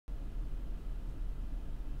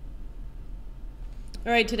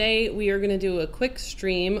All right, today we are going to do a quick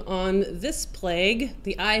stream on this plague,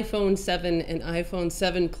 the iPhone 7 and iPhone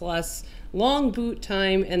 7 Plus, long boot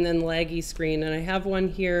time and then laggy screen. And I have one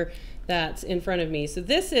here that's in front of me. So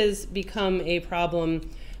this has become a problem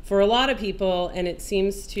for a lot of people, and it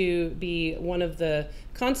seems to be one of the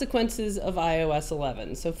consequences of iOS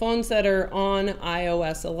 11. So phones that are on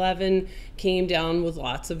iOS 11 came down with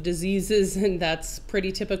lots of diseases, and that's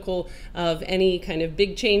pretty typical of any kind of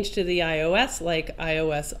big change to the iOS, like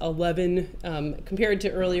iOS 11 compared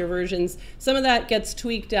to earlier versions. Some of that gets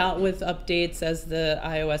tweaked out with updates as the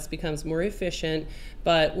iOS becomes more efficient,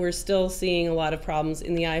 but we're still seeing a lot of problems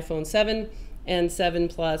in the iPhone 7 and 7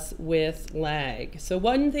 Plus with lag. So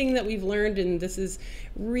one thing that we've learned, and this is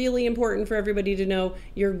really important for everybody to know,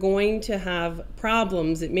 you're going to have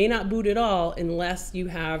problems. It may not boot at all unless you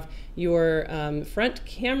have your front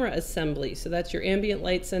camera assembly. So that's your ambient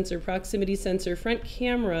light sensor, proximity sensor, front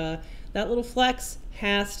camera. That little flex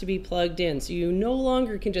has to be plugged in. So you no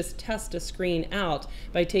longer can just test a screen out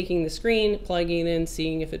by taking the screen, plugging it in,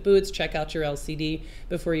 seeing if it boots, check out your LCD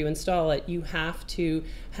before you install it. You have to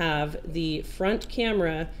have the front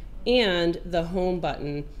camera and the home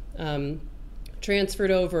button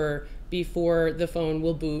transferred over before the phone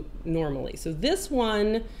will boot normally. So this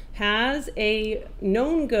one has a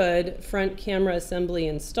known good front camera assembly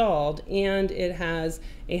installed, and it has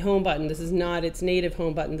a home button. This is not its native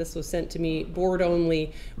home button. This was sent to me board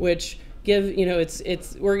only, which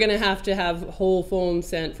we're gonna have to have whole phone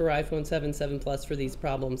sent for iPhone 7, 7 Plus for these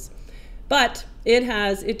problems. But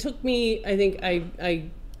it took me, I think I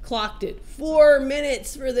clocked it, 4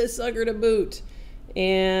 minutes for this sucker to boot.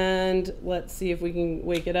 And let's see if we can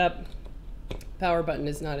wake it up. Power button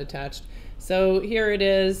is not attached. So here it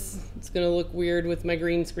is. It's gonna look weird with my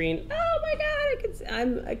green screen. Oh my God,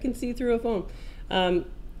 I can see through a phone. And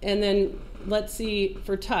then let's see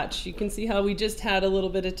for touch. You can see how we just had a little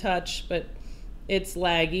bit of touch, but it's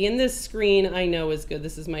laggy. And this screen I know is good.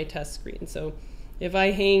 This is my test screen. So if I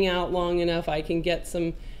hang out long enough, I can get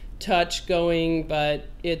some touch going, but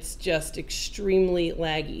it's just extremely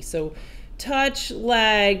laggy. So touch,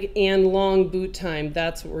 lag, and long boot time,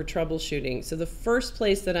 that's what we're troubleshooting. So the first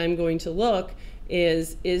place that I'm going to look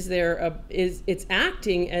is it's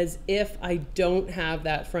acting as if I don't have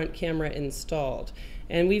that front camera installed.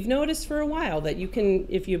 And we've noticed for a while that you can,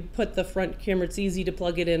 if you put the front camera, it's easy to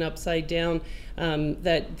plug it in upside down,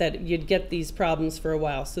 that you'd get these problems for a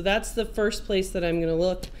while. So that's the first place that I'm gonna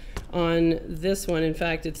look on this one. In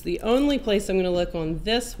fact, it's the only place I'm gonna look on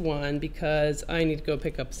this one because I need to go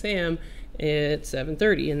pick up Sam at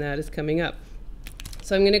 7:30, and that is coming up.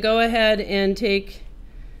 So I'm going to go ahead and take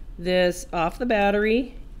this off the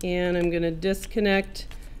battery, and I'm going to disconnect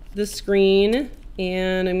the screen,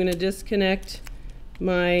 and I'm going to disconnect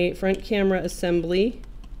my front camera assembly,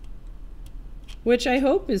 which I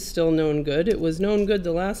hope is still known good. It was known good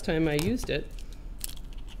the last time I used it.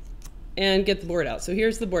 And get the board out. So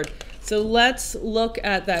here's the board. So let's look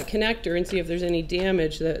at that connector and see if there's any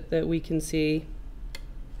damage that we can see.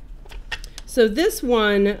 So this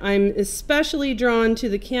one, I'm especially drawn to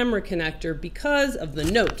the camera connector because of the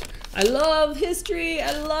note. I love history.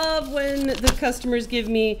 I love when the customers give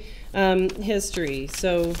me history.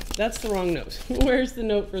 So that's the wrong note. Where's the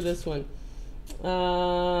note for this one? Here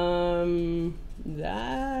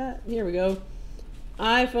we go.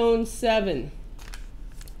 iPhone 7.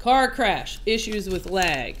 Car crash, issues with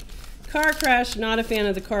lag. Car crash, not a fan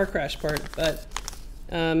of the car crash part, but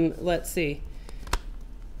let's see.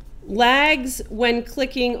 Lags when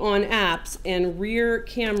clicking on apps and rear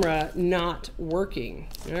camera not working.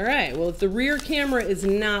 All right, well, if the rear camera is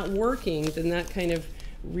not working, then that kind of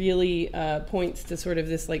really points to sort of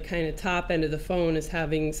this like kind of top end of the phone is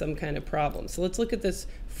having some kind of problem. So let's look at this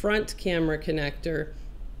front camera connector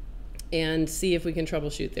and see if we can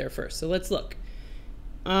troubleshoot there first. So let's look.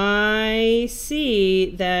 I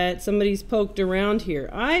see that somebody's poked around here.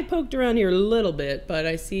 I poked around here a little bit, but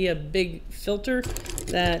I see a big filter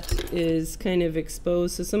that is kind of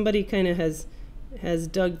exposed. So somebody kind of has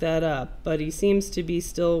dug that up, but he seems to be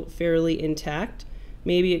still fairly intact.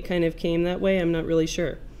 Maybe it kind of came that way. I'm not really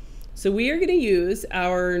sure. So we are going to use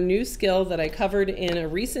our new skill that I covered in a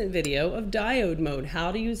recent video of diode mode,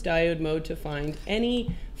 how to use diode mode to find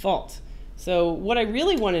any fault. So what I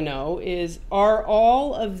really want to know is, are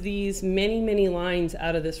all of these many lines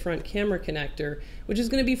out of this front camera connector which is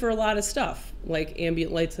going to be for a lot of stuff like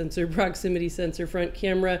ambient light sensor, proximity sensor, front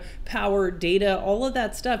camera, power, data, all of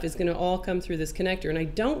that stuff is going to all come through this connector. And I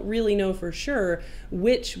don't really know for sure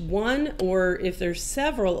which one, or if there's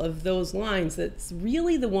several of those lines, that's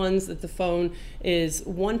really the ones that the phone is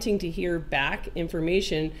wanting to hear back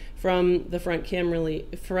information from the front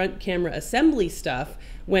camera assembly stuff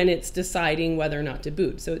when it's deciding whether or not to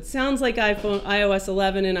boot. So it sounds like iOS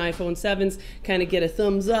 11 and iPhone 7s kind of get a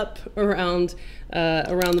thumbs up around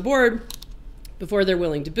the board before they're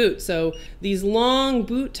willing to boot. So these long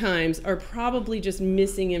boot times are probably just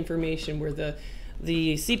missing information where the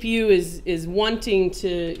CPU is wanting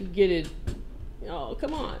to get it. Oh,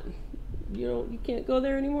 come on. You can't go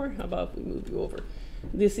there anymore? How about if we move you over?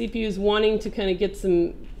 The CPU is wanting to kind of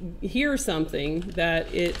hear something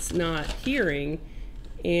that it's not hearing.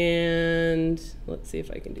 And let's see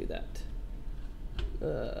if I can do that.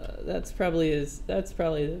 That's probably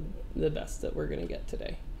the best that we're gonna get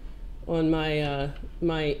today on my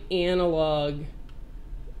my analog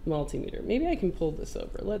multimeter. Maybe I can pull this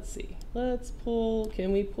over. Let's see.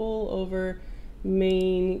 Can we pull over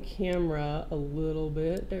main camera a little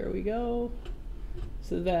bit? There we go.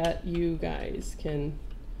 So that you guys can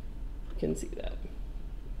see that.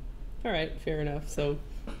 All right, fair enough. So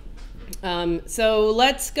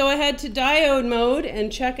let's go ahead to diode mode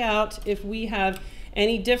and check out if we have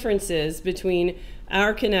any differences between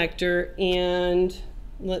our connector and,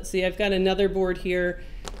 let's see, I've got another board here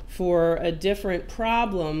for a different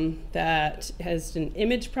problem that has an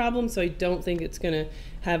image problem, so I don't think it's going to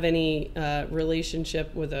have any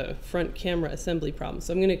relationship with a front camera assembly problem.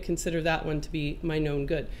 So I'm going to consider that one to be my known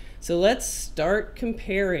good. So let's start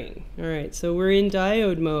comparing. All right, so we're in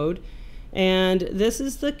diode mode. And this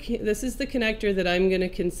is the connector that I'm going to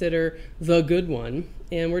consider the good one.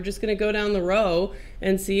 And we're just going to go down the row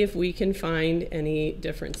and see if we can find any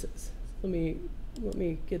differences. Let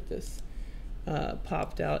me get this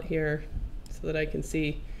popped out here so that I can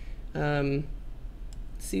see some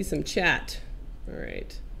chat. All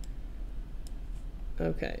right.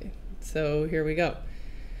 Okay, so here we go.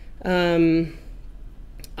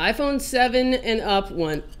 iPhone 7 and up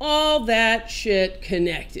want all that shit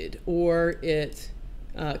connected, or it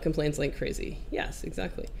complains like crazy. Yes,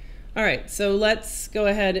 exactly. All right, so let's go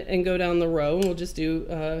ahead and go down the row, and we'll just do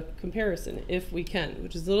a comparison if we can,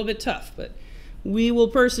 which is a little bit tough, but we will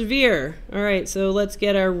persevere. All right, so let's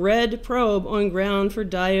get our red probe on ground for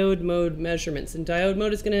diode mode measurements. And diode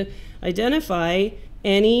mode is going to identify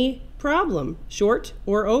any problem, short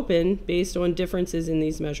or open, based on differences in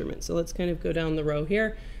these measurements. So let's kind of go down the row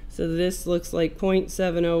here. So this looks like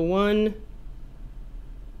 0.701,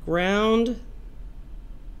 ground.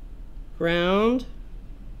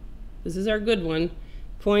 This is our good one.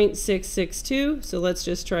 0.662, so let's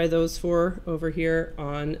just try those four over here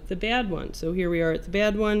on the bad one. So here we are at the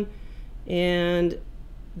bad one, and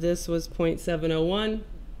this was 0.701,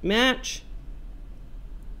 match,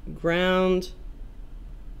 ground,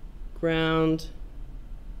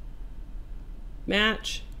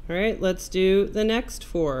 match. All right, let's do the next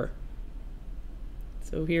four.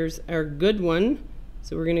 So here's our good one.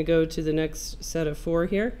 So we're gonna go to the next set of four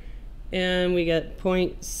here, and we get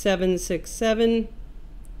 0.767,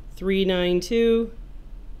 392,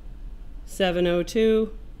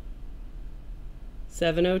 702,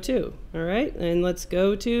 702. All right, and let's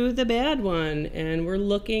go to the bad one, and we're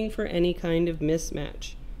looking for any kind of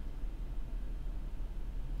mismatch.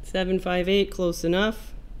 758, close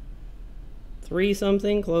enough. 3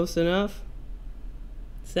 something, close enough.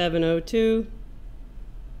 702,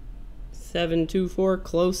 724,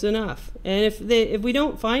 close enough. And if we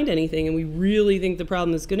don't find anything and we really think the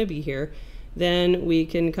problem is going to be here, then we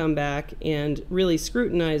can come back and really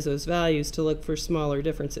scrutinize those values to look for smaller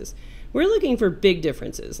differences. We're looking for big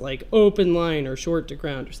differences, like open line or short to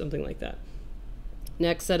ground or something like that.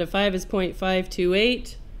 Next set of 5 is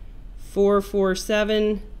 0.528,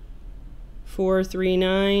 447,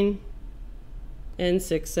 439, and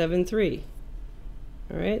 673.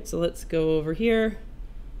 All right, so let's go over here,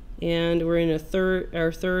 and we're in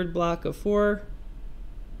our third block of 4.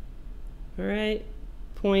 All right.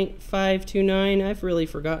 0.529, I've really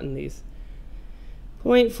forgotten these.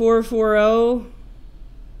 0.440,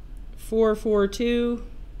 442,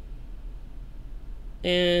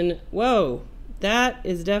 and whoa, that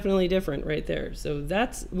is definitely different right there. So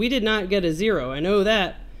we did not get a 0, I know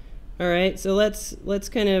that. All right, so let's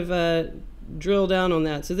kind of drill down on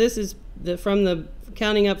that. So this is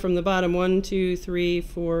counting up from the bottom, 1, 2, 3,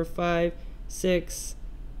 4, 5, 6,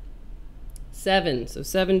 7. So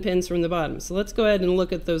 7 pins from the bottom. So let's go ahead and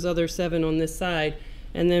look at those other 7 on this side,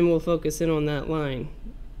 and then we'll focus in on that line.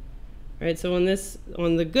 All right, so on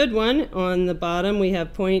the good one, on the bottom, we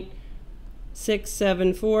have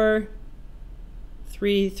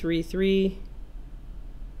 0.674333.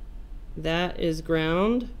 That is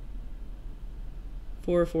ground.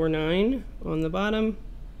 449 on the bottom.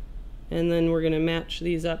 And then we're going to match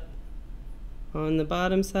these up on the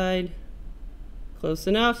bottom side. Close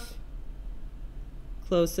enough.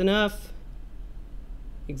 Close enough.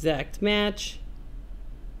 Exact match.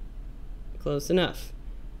 Close enough.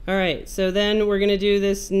 All right, so then we're going to do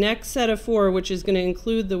this next set of 4, which is going to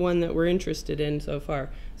include the one that we're interested in so far.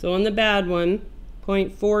 So on the bad one,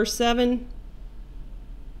 0.47,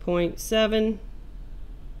 0.7,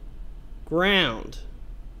 ground,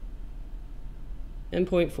 and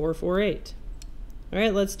 0.448. All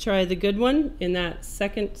right, let's try the good one in that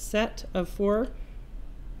second set of 4.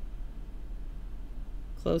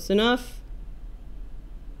 Close enough.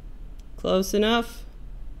 Close enough.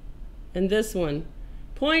 And this one,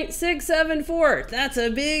 0.674. That's a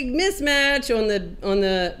big mismatch. On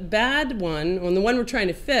the bad one, on the one we're trying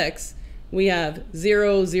to fix, we have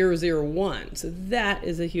 0.001. So that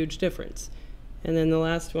is a huge difference. And then the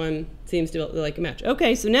last one seems to be like a match.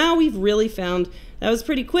 Okay, so now we've really found, that was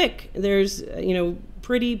pretty quick. There's,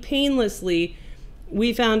 pretty painlessly,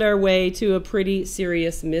 we found our way to a pretty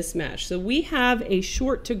serious mismatch. So we have a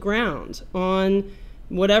short to ground on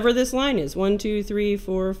whatever this line is. 1, 2, 3,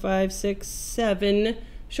 4, 5, 6, 7.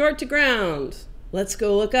 Short to ground. Let's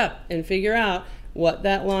go look up and figure out what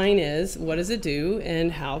that line is, what does it do,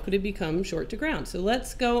 and how could it become short to ground. So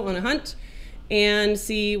let's go on a hunt and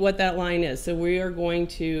see what that line is. So we are going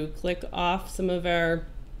to click off some of our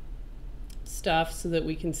stuff so that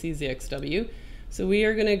we can see ZXW. So we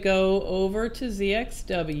are going to go over to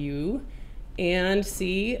ZXW and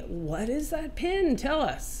see, what is that pin? Tell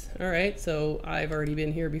us. All right, so I've already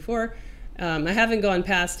been here before. I haven't gone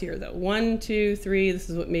past here though. 1, 2, 3, this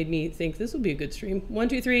is what made me think this will be a good stream. 1,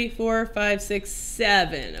 2, 3, 4, 5, 6,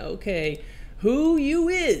 7. Okay, who you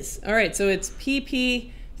is? All right, so it's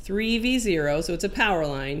PP3V0, so it's a power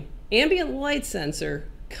line. Ambient light sensor,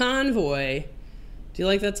 convoy. Do you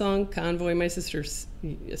like that song, Convoy? My sister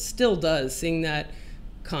still does sing that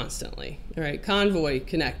constantly. All right, convoy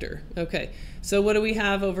connector. Okay, so what do we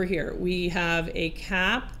have over here? We have a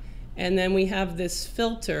cap, and then we have this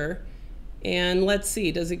filter. And let's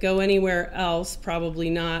see, does it go anywhere else? Probably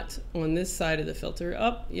not on this side of the filter.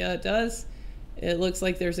 Oh, yeah, it does. It looks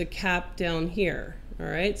like there's a cap down here. All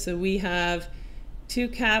right, so we have 2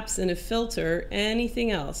 caps and a filter. Anything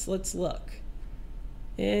else? Let's look.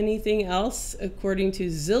 Anything else, according to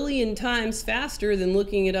zillion times faster than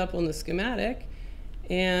looking it up on the schematic.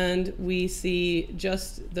 And we see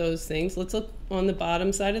just those things. Let's look on the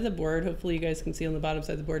bottom side of the board. Hopefully you guys can see on the bottom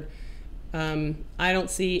side of the board. I don't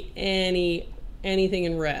see anything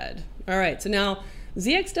in red. All right, so now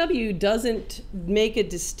ZXW doesn't make a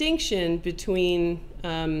distinction between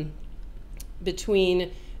a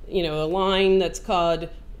line that's called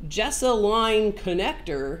Jessa line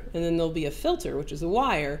connector, and then there'll be a filter, which is a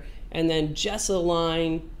wire, and then Jessa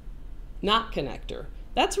line not connector.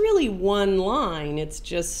 That's really one line. It's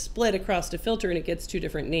just split across a filter and it gets 2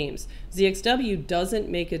 different names. ZXW doesn't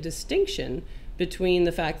make a distinction between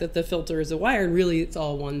the fact that the filter is a wire and really it's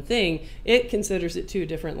all one thing. It considers it 2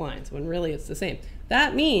 different lines when really it's the same.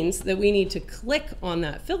 That means that we need to click on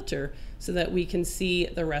that filter so that we can see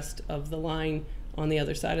the rest of the line on the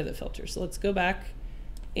other side of the filter. So let's go back,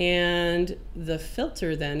 and the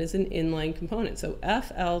filter then is an inline component. So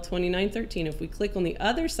FL2913, if we click on the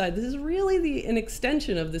other side, this is really an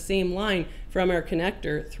extension of the same line from our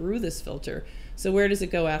connector through this filter. So where does it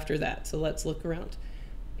go after that? So let's look around.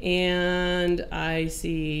 And I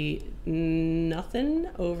see nothing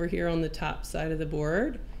over here on the top side of the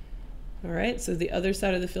board. All right, so the other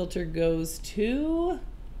side of the filter goes to,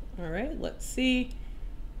 all right, let's see.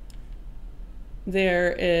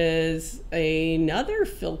 There is another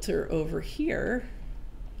filter over here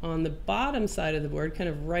on the bottom side of the board, kind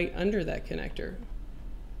of right under that connector.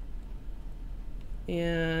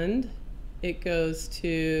 And it goes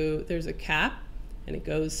to, there's a cap, and it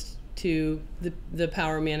goes to the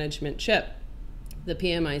power management chip, the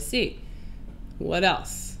PMIC. What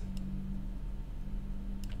else?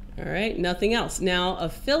 All right, nothing else. Now a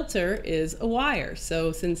filter is a wire.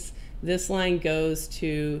 So since this line goes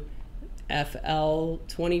to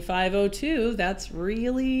FL2502, that's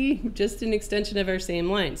really just an extension of our same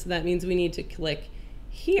line. So that means we need to click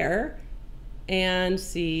here and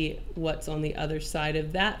see what's on the other side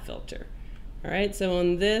of that filter. All right, so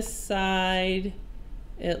on this side,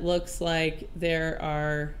 it looks like there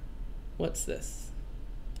are, what's this?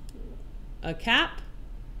 A cap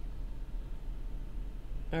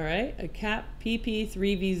All right, a cap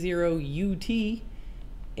PP3V0UT,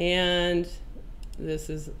 and this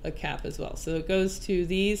is a cap as well. So it goes to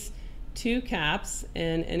these two caps,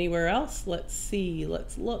 and anywhere else. Let's see,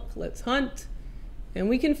 let's look, let's hunt. And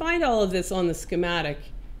we can find all of this on the schematic,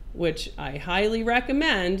 which I highly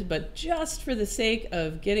recommend, but just for the sake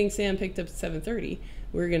of getting Sam picked up at 7:30,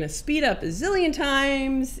 we're gonna speed up a zillion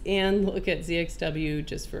times and look at ZXW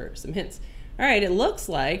just for some hints. All right, it looks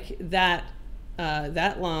like that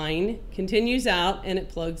that line continues out and it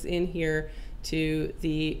plugs in here to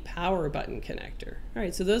the power button connector. All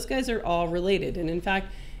right, so those guys are all related. And in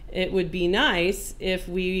fact, it would be nice if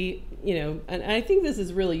we, and I think this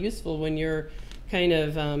is really useful when you're kind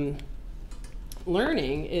of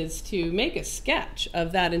learning, is to make a sketch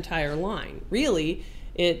of that entire line. Really,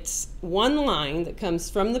 it's one line that comes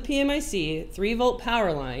from the PMIC, 3-volt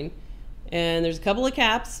power line, and there's a couple of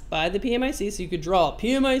caps by the PMIC, so you could draw a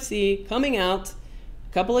PMIC coming out,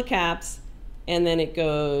 a couple of caps, and then it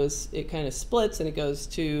kind of splits and it goes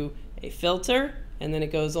to a filter, and then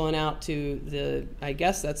it goes on out to the, I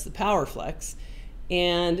guess that's the power flex,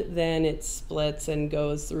 and then it splits and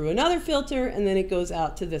goes through another filter, and then it goes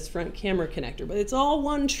out to this front camera connector. But it's all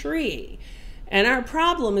one tree. And our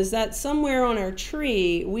problem is that somewhere on our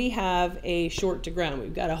tree, we have a short to ground.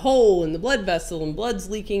 We've got a hole in the blood vessel and blood's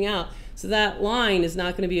leaking out. So that line is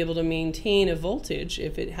not going to be able to maintain a voltage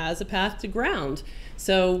if it has a path to ground.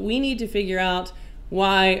 So we need to figure out,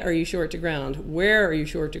 why are you short to ground? Where are you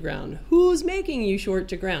short to ground? Who's making you short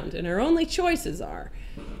to ground? And our only choices are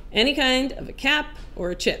any kind of a cap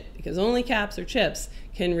or a chip, because only caps or chips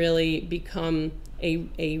can really become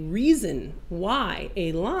a reason why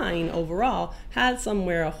a line overall has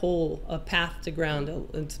somewhere a hole, a path to ground,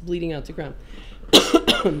 it's bleeding out to ground.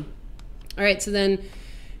 All right, so then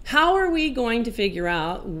how are we going to figure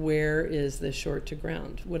out where is the short to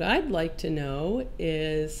ground? What I'd like to know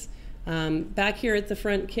is back here at the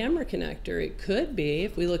front camera connector, it could be,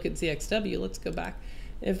 if we look at ZXW, let's go back.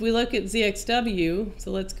 If we look at ZXW,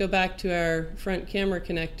 so let's go back to our front camera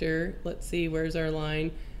connector. Let's see, where's our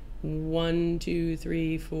line? 1, 2,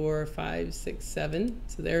 3, 4, 5, 6, 7.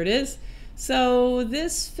 So there it is. So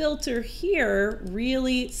this filter here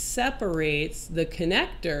really separates the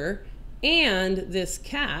connector and this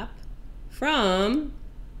cap from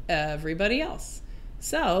everybody else.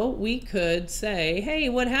 So we could say, hey,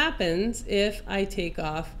 what happens if I take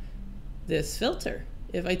off this filter?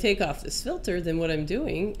 If I take off this filter, then what I'm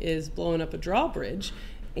doing is blowing up a drawbridge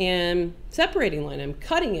and separating line. I'm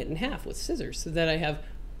cutting it in half with scissors so that I have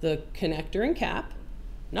the connector and cap,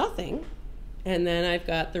 nothing, and then I've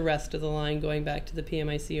got the rest of the line going back to the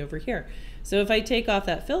PMIC over here. So if I take off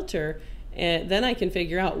that filter, then I can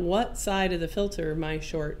figure out what side of the filter my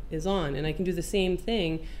short is on. And I can do the same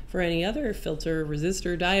thing for any other filter,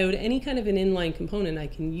 resistor, diode, any kind of an inline component. I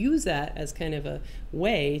can use that as kind of a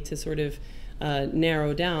way to sort of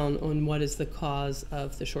narrow down on what is the cause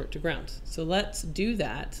of the short to ground. So let's do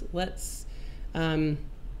that. Let's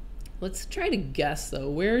try to guess though,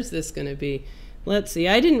 where is this going to be? Let's see,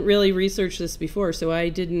 I didn't really research this before, so I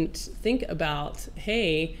didn't think about,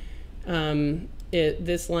 hey,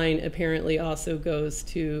 this line apparently also goes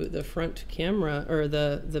to the front camera or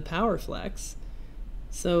the power flex.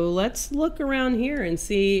 So let's look around here and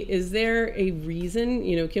see, is there a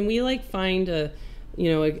reason, can we like find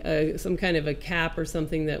some kind of a cap or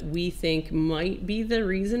something that we think might be the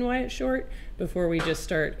reason why it's short before we just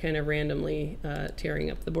start kind of randomly tearing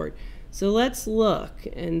up the board. So let's look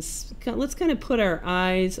and let's kind of put our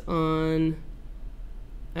eyes on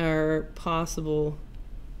our possible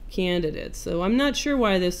candidates. So I'm not sure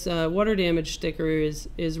why this water damage sticker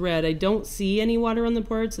is red. I don't see any water on the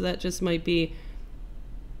board, so that just might be,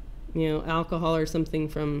 alcohol or something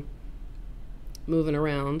from moving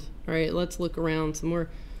around. All right, let's look around some more.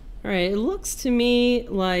 All right, it looks to me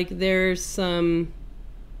like there's some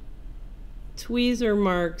tweezer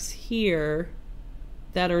marks here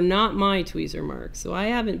that are not my tweezer marks. So I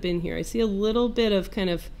haven't been here. I see a little bit of kind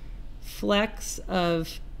of flecks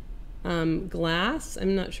of glass.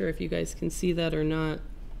 I'm not sure if you guys can see that or not.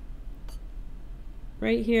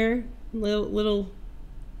 Right here, little,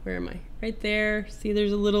 where am I? Right there. See,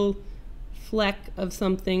 there's a little fleck of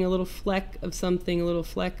something, a little fleck of something, a little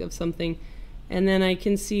fleck of something. And then I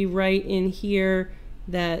can see right in here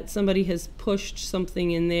that somebody has pushed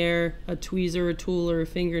something in there, a tweezer, a tool, or a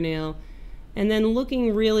fingernail. And then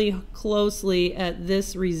looking really closely at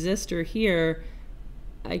this resistor here,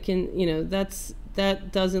 I can,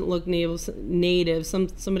 that doesn't look native.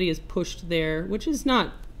 Somebody has pushed there, which is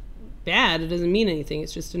not bad. It doesn't mean anything.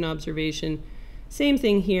 It's just an observation. Same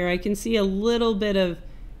thing here. I can see a little bit of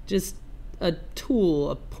just a tool,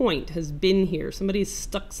 a point has been here. Somebody's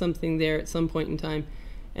stuck something there at some point in time.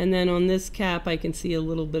 And then on this cap, I can see a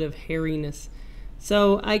little bit of hairiness.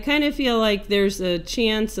 So I kind of feel like there's a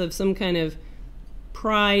chance of some kind of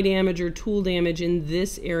pry damage or tool damage in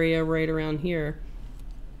this area right around here.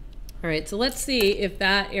 All right, so let's see if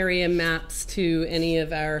that area maps to any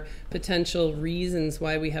of our potential reasons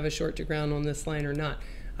why we have a short to ground on this line or not.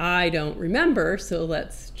 I don't remember, so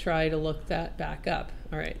let's try to look that back up.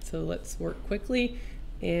 All right, so let's work quickly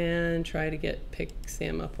and try to get Pick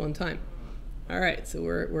Sam up on time. All right, so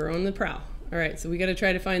we're on the prowl. All right, so we got to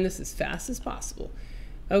try to find this as fast as possible.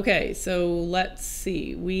 Okay, so let's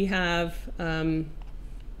see. We have,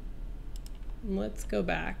 let's go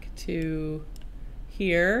back to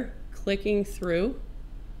here, clicking through.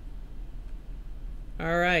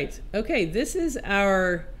 All right, okay, this is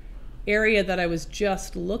our area that I was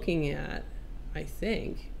just looking at, I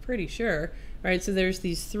think, pretty sure. All right, so there's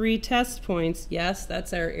these 3 test points. Yes,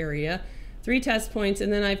 that's our area. 3 test points,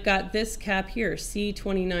 and then I've got this cap here,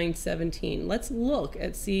 C2917. Let's look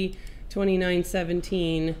at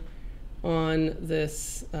C2917 on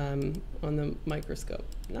this, on the microscope.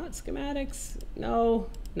 Not schematics, no,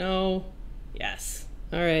 no, yes.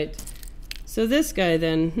 All right, so this guy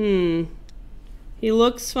then, he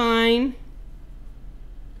looks fine.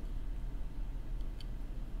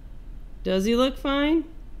 Does he look fine?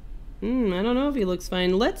 I don't know if he looks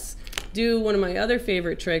fine. Let's do one of my other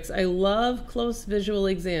favorite tricks. I love close visual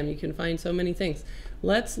exam. You can find so many things.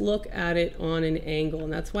 Let's look at it on an angle.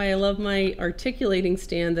 And that's why I love my articulating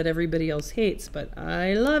stand that everybody else hates. But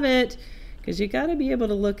I love it because you got to be able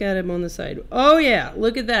to look at him on the side. Oh yeah,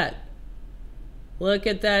 look at that. Look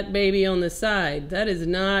at that baby on the side. That is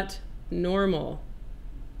not normal.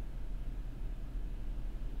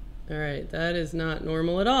 All right, that is not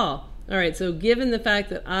normal at all. All right, so given the fact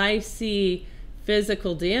that I see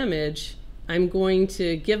physical damage, I'm going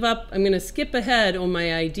to give up. I'm going to skip ahead on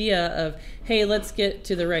my idea of, hey, let's get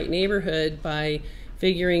to the right neighborhood by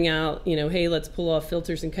figuring out, you know, hey, let's pull off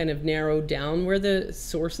filters and kind of narrow down where the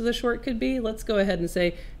source of the short could be. Let's go ahead and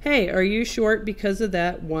say, hey, are you short because of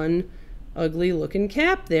that one ugly looking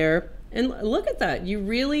cap there? And look at that. You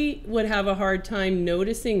really would have a hard time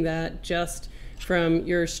noticing that just from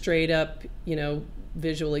your straight up, you know,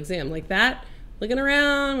 visual exam like that. Looking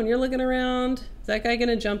around, when you're looking around, is that guy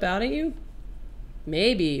gonna jump out at you?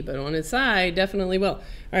 Maybe, but on his side, definitely will.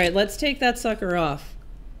 All right, let's take that sucker off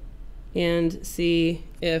and see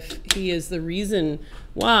if he is the reason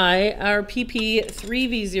why our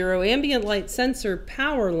PP3V0 ambient light sensor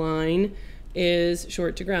power line is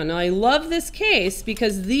short to ground. Now I love this case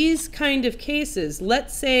because these kind of cases,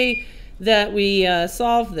 let's say that we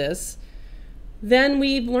solve this, then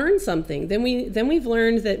we've learned something. Then we've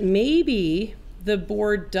learned that maybe the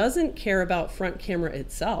board doesn't care about front camera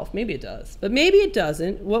itself. Maybe it does, but maybe it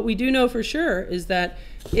doesn't. What we do know for sure is that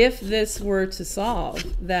if this were to solve,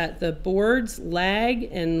 that the board's lag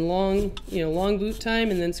and long boot time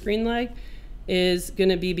and then screen lag is going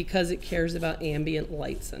to be because it cares about ambient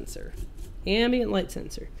light sensor. Ambient light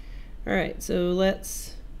sensor. All right, so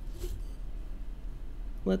let's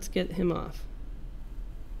get him off.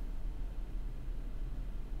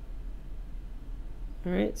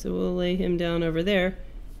 All right, so we'll lay him down over there.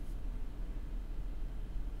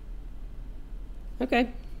 Okay,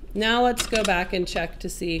 now let's go back and check to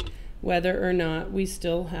see whether or not we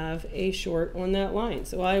still have a short on that line.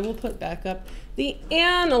 So I will put back up the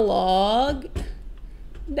analog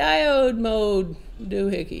diode mode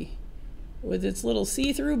doohickey with its little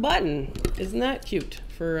see-through button. Isn't that cute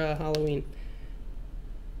for Halloween?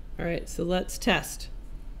 All right, so let's test.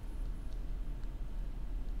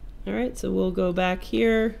 All right, so we'll go back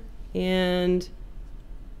here and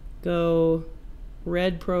go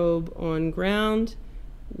red probe on ground.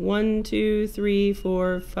 1, 2, 3,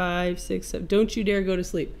 4, 5, 6, 7. Don't you dare go to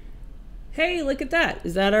sleep. Hey, look at that.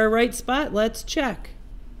 Is that our right spot? Let's check.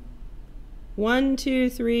 1,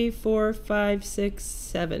 2, 3, 4, 5, 6,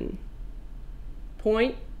 7.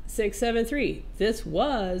 0.673. This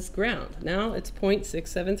was ground. Now it's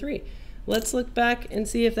 0.673. Let's look back and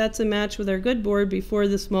see if that's a match with our good board before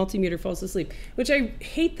this multimeter falls asleep. Which I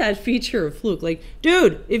hate that feature of Fluke. Like,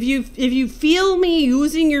 dude, if you feel me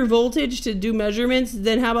using your voltage to do measurements,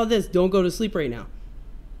 then how about this? Don't go to sleep right now.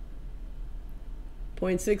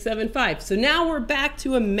 0.675. So now we're back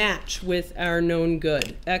to a match with our known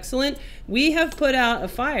good. Excellent. We have put out a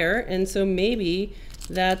fire, and so maybe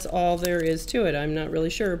that's all there is to it. I'm not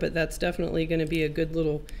really sure, but that's definitely going to be a good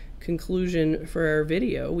little conclusion for our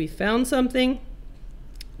video. We found something.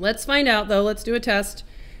 Let's find out though. Let's do a test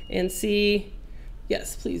and see.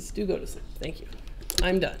 Yes, please do go to sleep. Thank you.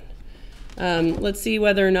 I'm done. Let's see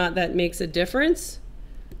whether or not that makes a difference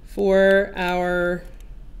for our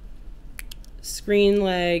screen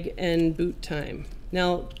lag and boot time.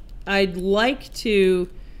 Now, I'd like to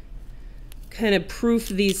kind of proof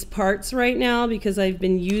these parts right now because I've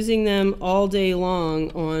been using them all day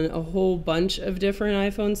long on a whole bunch of different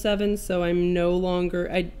iPhone 7s, so I'm no longer,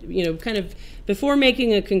 kind of before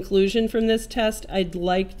making a conclusion from this test, I'd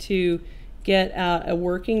like to get out a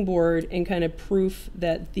working board and kind of proof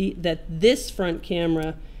that this front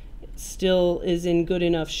camera still is in good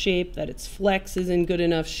enough shape, that its flex is in good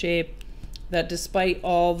enough shape, that despite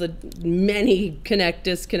all the many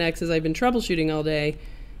disconnects as I've been troubleshooting all day,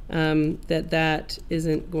 that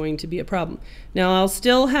isn't going to be a problem. Now I'll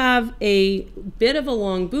still have a bit of a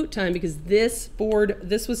long boot time because this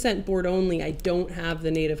was sent board only. I don't have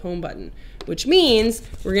the native home button, which means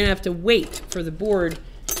we're gonna have to wait for the board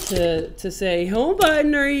to say, home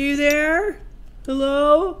button, are you there?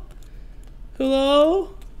 Hello?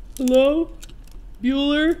 Hello? Hello?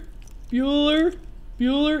 Bueller? Bueller?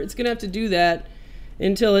 Bueller? It's gonna have to do that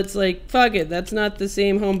until it's like, fuck it, that's not the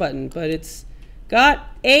same home button, but it's got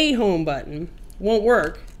a home button. Won't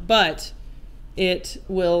work, but it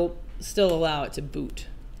will still allow it to boot.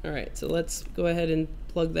 All right, so let's go ahead and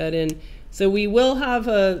plug that in. So we will have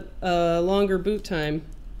a longer boot time,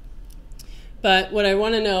 but what I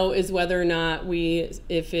want to know is whether or not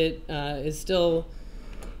if it is still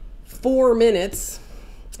 4 minutes,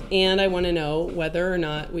 and I want to know whether or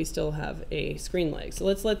not we still have a screen lag. So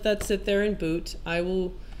let's let that sit there and boot. I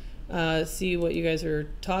will see what you guys are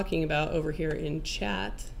talking about over here in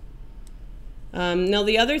chat. Now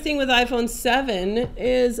the other thing with iPhone 7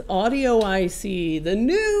 is audio IC, the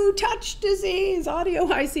new touch disease, audio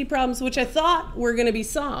IC problems, which I thought were going to be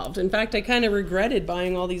solved. In fact, I kind of regretted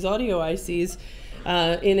buying all these audio ICs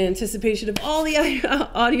in anticipation of all the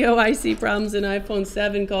audio IC problems in iPhone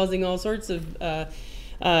 7 causing all sorts of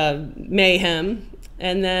mayhem.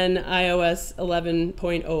 And then iOS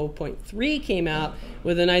 11.0.3 came out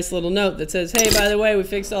with a nice little note that says, hey, by the way, we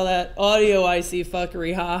fixed all that audio IC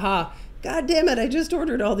fuckery, ha ha. God damn it, I just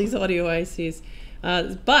ordered all these audio ICs.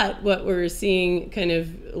 But what we're seeing kind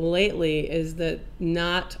of lately is that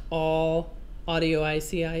not all audio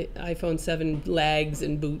IC iPhone 7 lags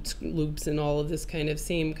and boot loops and all of this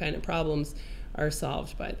same kind of problems are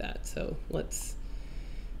solved by that. So let's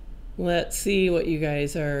see what you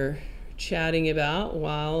guys are chatting about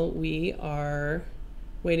while we are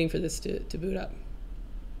waiting for this to boot up.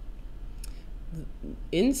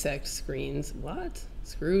 Insect screens, what?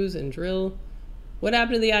 Screws and drill. What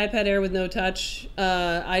happened to the iPad Air with no touch?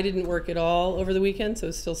 I didn't work at all over the weekend, so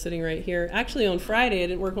it's still sitting right here. Actually on Friday, I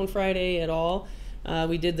didn't work on Friday at all.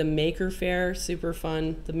 We did the Maker Faire, super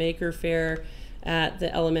fun. The Maker Faire at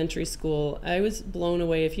the elementary school. I was blown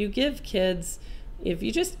away. If you give kids, if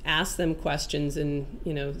you just ask them questions and,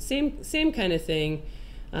 same kind of thing,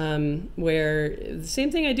 where the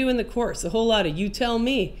same thing I do in the course, a whole lot of you tell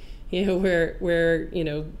me, where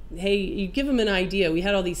hey, you give them an idea. We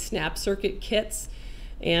had all these snap circuit kits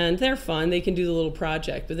and they're fun. They can do the little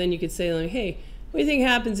project, but then you could say like, hey, what do you think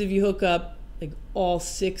happens if you hook up like all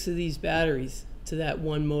 6 of these batteries to that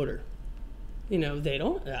one motor? I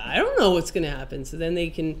don't know what's going to happen. So then they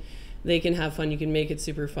can have fun. You can make it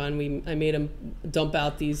super fun. I made them dump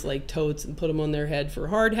out these like totes and put them on their head for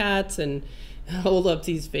hard hats and hold up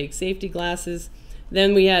these fake safety glasses.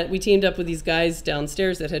 Then we teamed up with these guys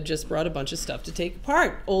downstairs that had just brought a bunch of stuff to take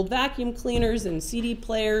apart. Old vacuum cleaners and CD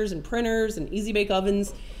players and printers and easy bake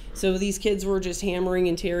ovens. So these kids were just hammering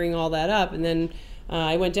and tearing all that up. And then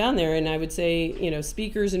I went down there and I would say,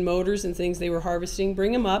 speakers and motors and things they were harvesting,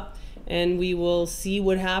 bring them up. And we will see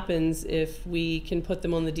what happens if we can put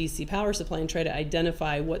them on the DC power supply and try to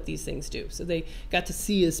identify what these things do. So they got to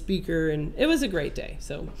see a speaker and it was a great day.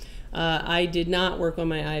 So I did not work on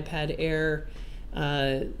my iPad Air.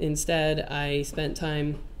 Instead, I spent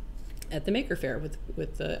time at the Maker Faire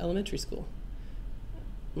with the elementary school.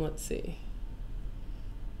 Let's see.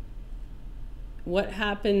 What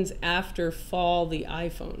happens after fall the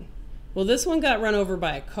iPhone? Well, this one got run over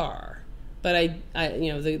by a car. But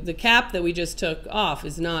the cap that we just took off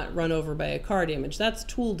is not run over by a car damage. That's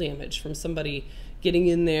tool damage from somebody getting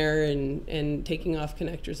in there and taking off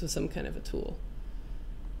connectors with some kind of a tool.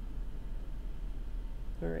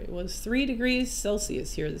 All right, well, it's 3 degrees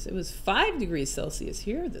Celsius here. It was 5 degrees Celsius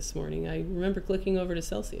here this morning. I remember clicking over to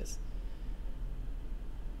Celsius.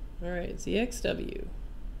 All right, ZXW.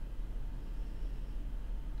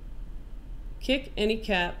 Kick any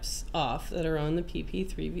caps off that are on the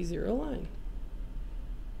PP3V0 line.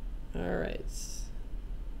 All right.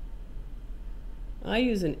 I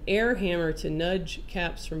use an air hammer to nudge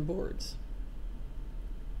caps from boards.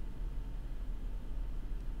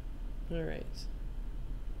 All right.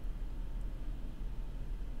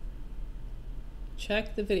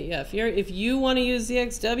 Check the video. Yeah, if you want to use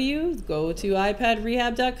ZXW, go to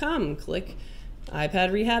iPadRehab.com, click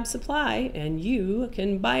iPad Rehab Supply, and you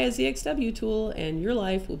can buy a ZXW tool, and your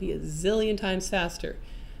life will be a zillion times faster.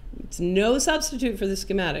 It's no substitute for the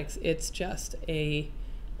schematics. It's just a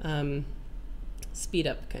speed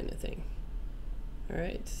up kind of thing. All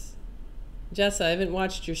right. Jess, I haven't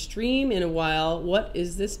watched your stream in a while. What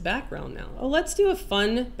is this background now? Oh, let's do a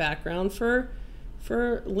fun background for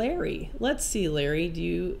Larry. Let's see, Larry, do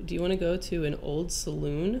you want to go to an old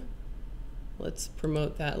saloon? Let's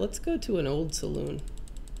promote that. Let's go to an old saloon.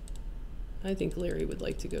 I think Larry would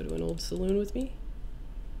like to go to an old saloon with me.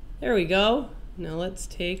 There we go. Now let's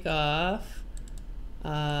take off.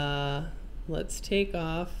 Let's take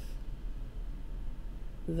off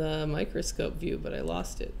the microscope view, but I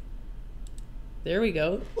lost it. There we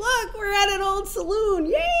go. Look, we're at an old saloon.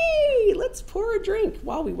 Yay! Let's pour a drink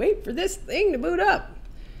while we wait for this thing to boot up.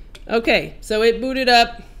 Okay, so it booted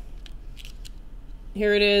up.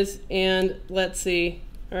 Here it is, and let's see.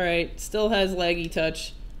 All right, still has laggy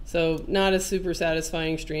touch, so not a super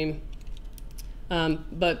satisfying stream.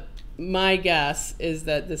 But my guess is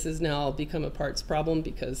that this has now become a parts problem,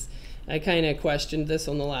 because I kind of questioned this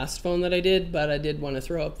on the last phone that I did, but I did want to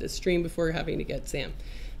throw up this stream before having to get Sam.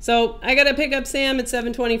 So I got to pick up Sam at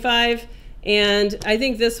 7:25, and I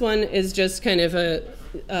think this one is just kind of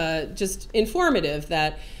a just informative,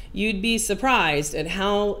 that you'd be surprised at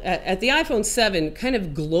how at the iPhone 7 kind of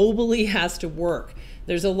globally has to work.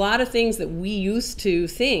 There's a lot of things that we used to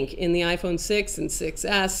think in the iPhone 6 and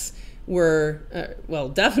 6S were, well,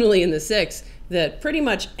 definitely in the 6, that pretty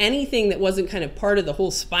much anything that wasn't kind of part of the whole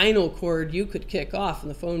spinal cord you could kick off, and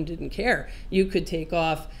the phone didn't care. You could take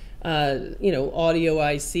off you know, audio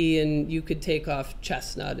IC, and you could take off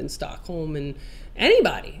Chestnut and Stockholm and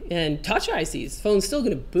anybody, and touch ICs. Phone's still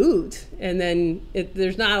going to boot, and then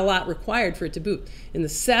there's not a lot required for it to boot. In the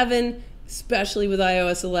 7, especially with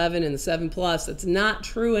iOS 11 and the 7 Plus, that's not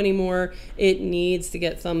true anymore. It needs to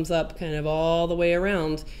get thumbs up kind of all the way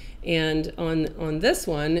around. And on this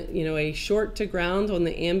one, you know, a short to ground on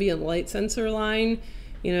the ambient light sensor line,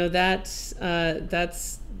 you know, that's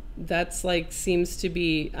like seems to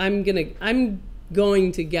be, I'm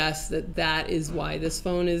going to guess that is why this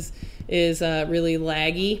phone is really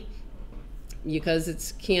laggy, because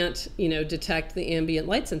it can't, you know, detect the ambient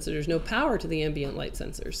light sensor. There's no power to the ambient light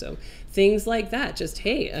sensor. So things like that, just,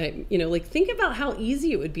 hey, you know, like, think about how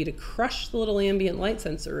easy it would be to crush the little ambient light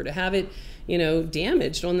sensor, or to have it, you know,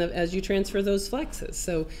 damaged on the, as you transfer those flexes.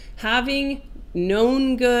 So having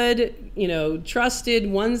known good, you know,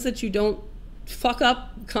 trusted ones that you don't fuck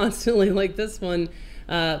up constantly like this one,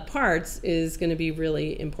 parts is going to be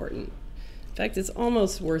really important. In fact, it's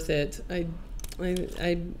almost worth it. I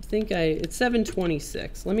think it's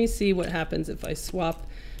 7:26. Let me see what happens if I swap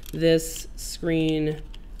this screen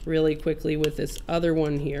really quickly with this other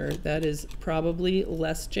one here. That is probably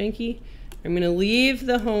less janky. I'm going to leave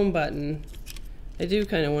the home button. I do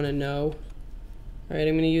kind of want to know. All right,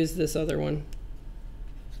 I'm going to use this other one.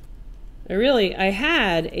 I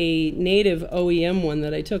had a native OEM one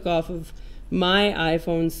that I took off of my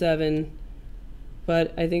iPhone 7,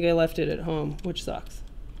 but I think I left it at home, which sucks.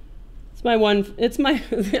 It's my one, it's my,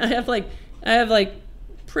 I have like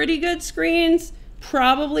pretty good screens,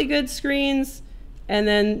 probably good screens, and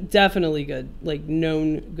then definitely good, like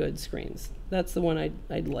known good screens. That's the one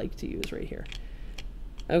I'd like to use right here.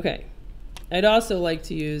 Okay. I'd also like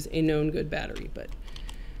to use a known good battery, but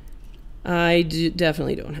I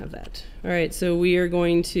definitely don't have that. All right, so we are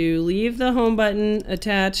going to leave the home button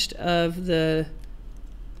attached of the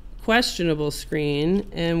questionable screen,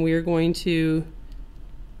 and we are going to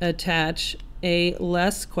attach a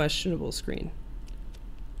less questionable screen.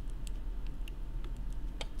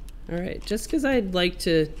 All right, just because I'd like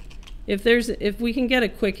to, if we can get a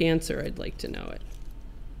quick answer, I'd like to know it.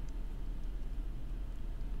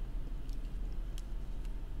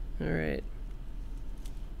 All right.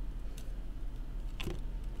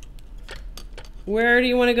 Where do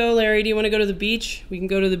you want to go, Larry? Do you want to go to the beach? We can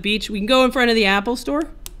go to the beach. We can go in front of the Apple Store.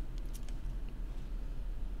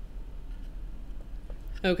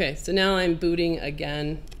 Okay, so now I'm booting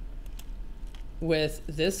again with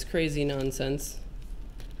this crazy nonsense.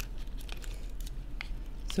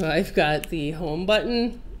 So I've got the home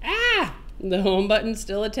button. The home button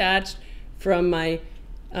still attached from my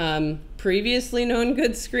previously known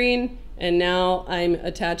good screen. And now I'm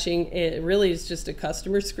attaching, it really is just a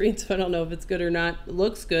customer screen, so I don't know if it's good or not. It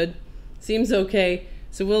looks good, seems okay.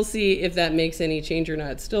 So we'll see if that makes any change or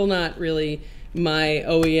not. It's still not really my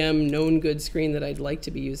OEM known good screen that I'd like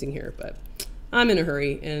to be using here, but I'm in a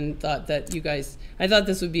hurry and thought that you guys, I thought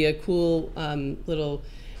this would be a cool little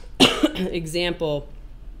example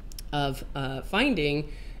of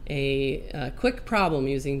finding a quick problem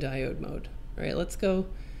using diode mode. All right, let's go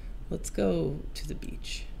to the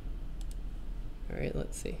beach. All right,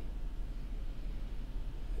 let's see.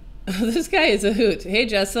 This guy is a hoot. Hey,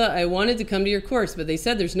 Jessa, I wanted to come to your course, but they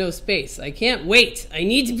said there's no space. I can't wait. I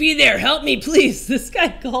need to be there. Help me, please. This guy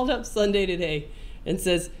called up Sunday today and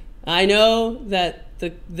says, I know that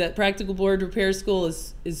that practical board repair school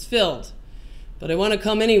is filled, but I want to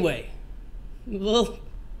come anyway. Well,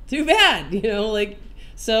 too bad, you know, like,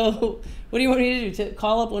 so what do you want me to do? To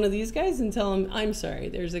call up one of these guys and tell him, I'm sorry,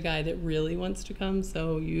 there's a guy that really wants to come,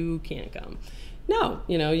 so you can't come. No,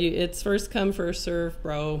 you know, it's first come, first serve,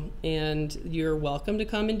 bro, and you're welcome to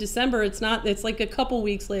come in December. It's like a couple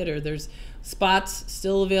weeks later. There's spots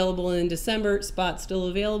still available in December, spots still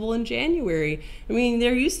available in January. I mean,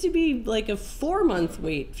 there used to be like a 4-month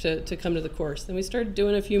wait to come to the course. Then we started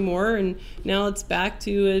doing a few more, and now it's back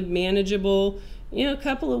to a manageable, you know,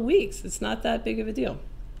 couple of weeks. It's not that big of a deal.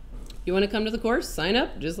 You want to come to the course? Sign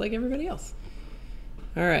up just like everybody else.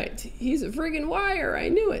 All right. He's a friggin' wire. I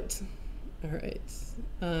knew it. All right.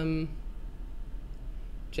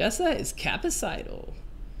 Jessa is capicidal.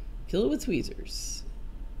 Kill it with tweezers.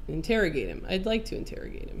 Interrogate him. I'd like to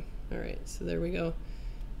interrogate him. All right. So there we go.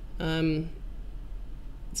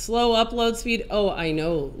 Slow upload speed. Oh, I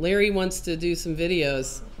know. Larry wants to do some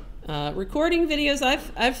videos. Recording videos,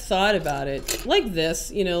 I've thought about it like this,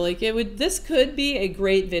 you know, like this could be a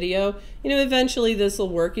great video, you know, eventually this will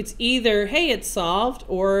work. It's either, hey, it's solved,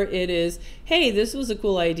 or it is, hey, this was a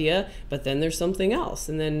cool idea, but then there's something else,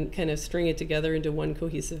 and then kind of string it together into one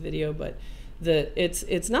cohesive video. But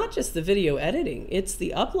it's not just the video editing, it's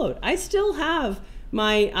the upload. I still have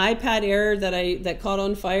my iPad Air that caught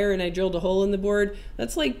on fire and I drilled a hole in the board.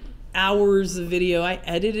 That's like hours of video. I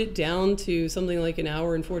edited it down to something like an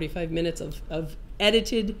hour and 45 minutes of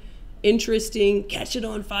edited, interesting, catch it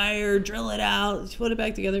on fire, drill it out, put it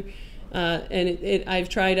back together. And I've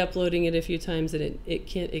tried uploading it a few times, and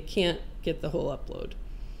it can't get the whole upload.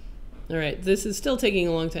 All right, this is still taking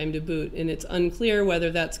a long time to boot, and it's unclear whether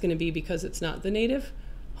that's going to be because it's not the native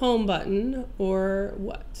home button or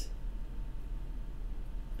what.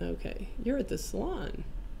 Okay, you're at the salon.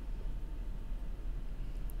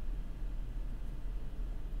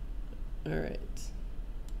 All right.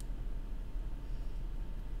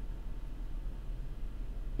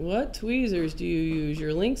 What tweezers do you use?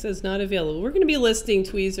 Your link says not available. We're going to be listing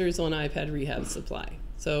tweezers on iPad Rehab Supply.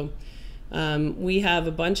 So we have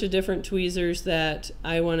a bunch of different tweezers that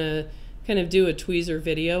I want to kind of do a tweezer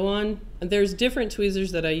video on. There's different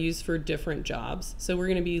tweezers that I use for different jobs. So we're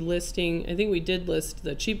going to be listing, I think we did list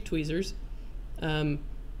the cheap tweezers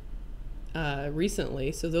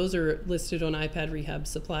recently. So those are listed on iPad Rehab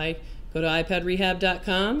Supply. Go to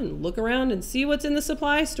iPadRehab.com and look around and see what's in the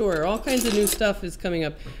supply store. All kinds of new stuff is coming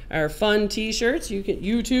up. Our fun T-shirts.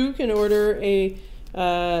 You too can order a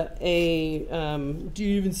do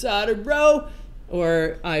you even solder, bro?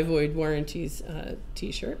 Or I void warranties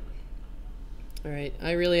T-shirt. All right,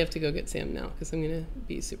 I really have to go get Sam now because I'm gonna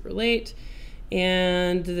be super late,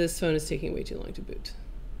 and this phone is taking way too long to boot.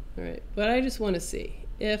 All right, but I just want to see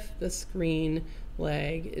if the screen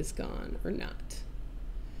lag is gone or not.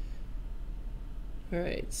 All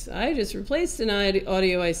right, so I just replaced an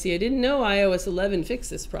audio IC. I didn't know iOS 11 fixed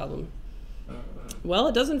this problem. Well,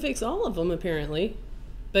 it doesn't fix all of them, apparently.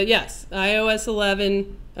 But yes, iOS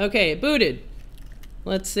 11. Okay, it booted.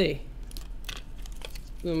 Let's see.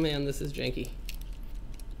 Oh man, this is janky.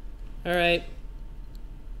 All right.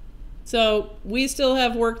 So we still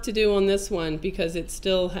have work to do on this one because it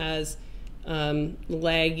still has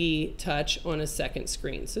laggy touch on a second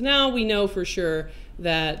screen. So now we know for sure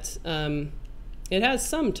that it has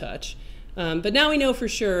some touch, but now we know for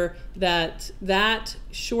sure that that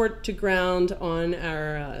short to ground on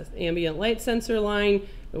our ambient light sensor line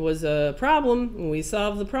was a problem, and we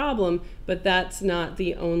solved the problem, but that's not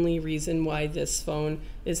the only reason why this phone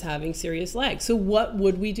is having serious lag. So what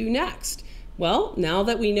would we do next? Well, now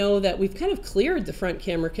that we know that we've kind of cleared the front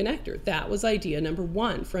camera connector, that was idea number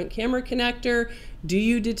one. Front camera connector, do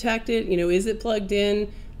you detect it? You know, is it plugged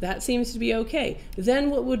in? That seems to be okay. Then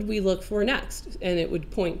what would we look for next? And it would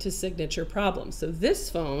point to signature problems. So this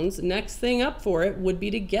phone's next thing up for it would be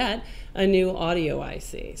to get a new audio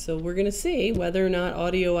IC. So we're gonna see whether or not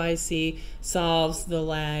audio IC solves the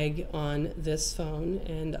lag on this phone.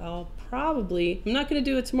 And I'm not gonna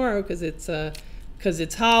do it tomorrow because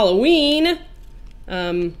it's Halloween.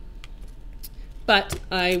 But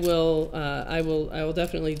I will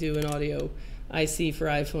definitely do an audio IC for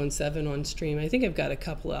iPhone 7 on stream. I think I've got a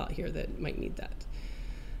couple out here that might need that.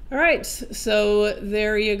 All right, so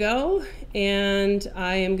there you go. And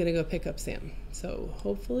I am going to go pick up Sam. So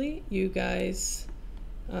hopefully you guys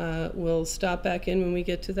will stop back in when we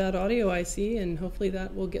get to that audio IC, and hopefully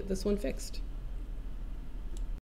that will get this one fixed.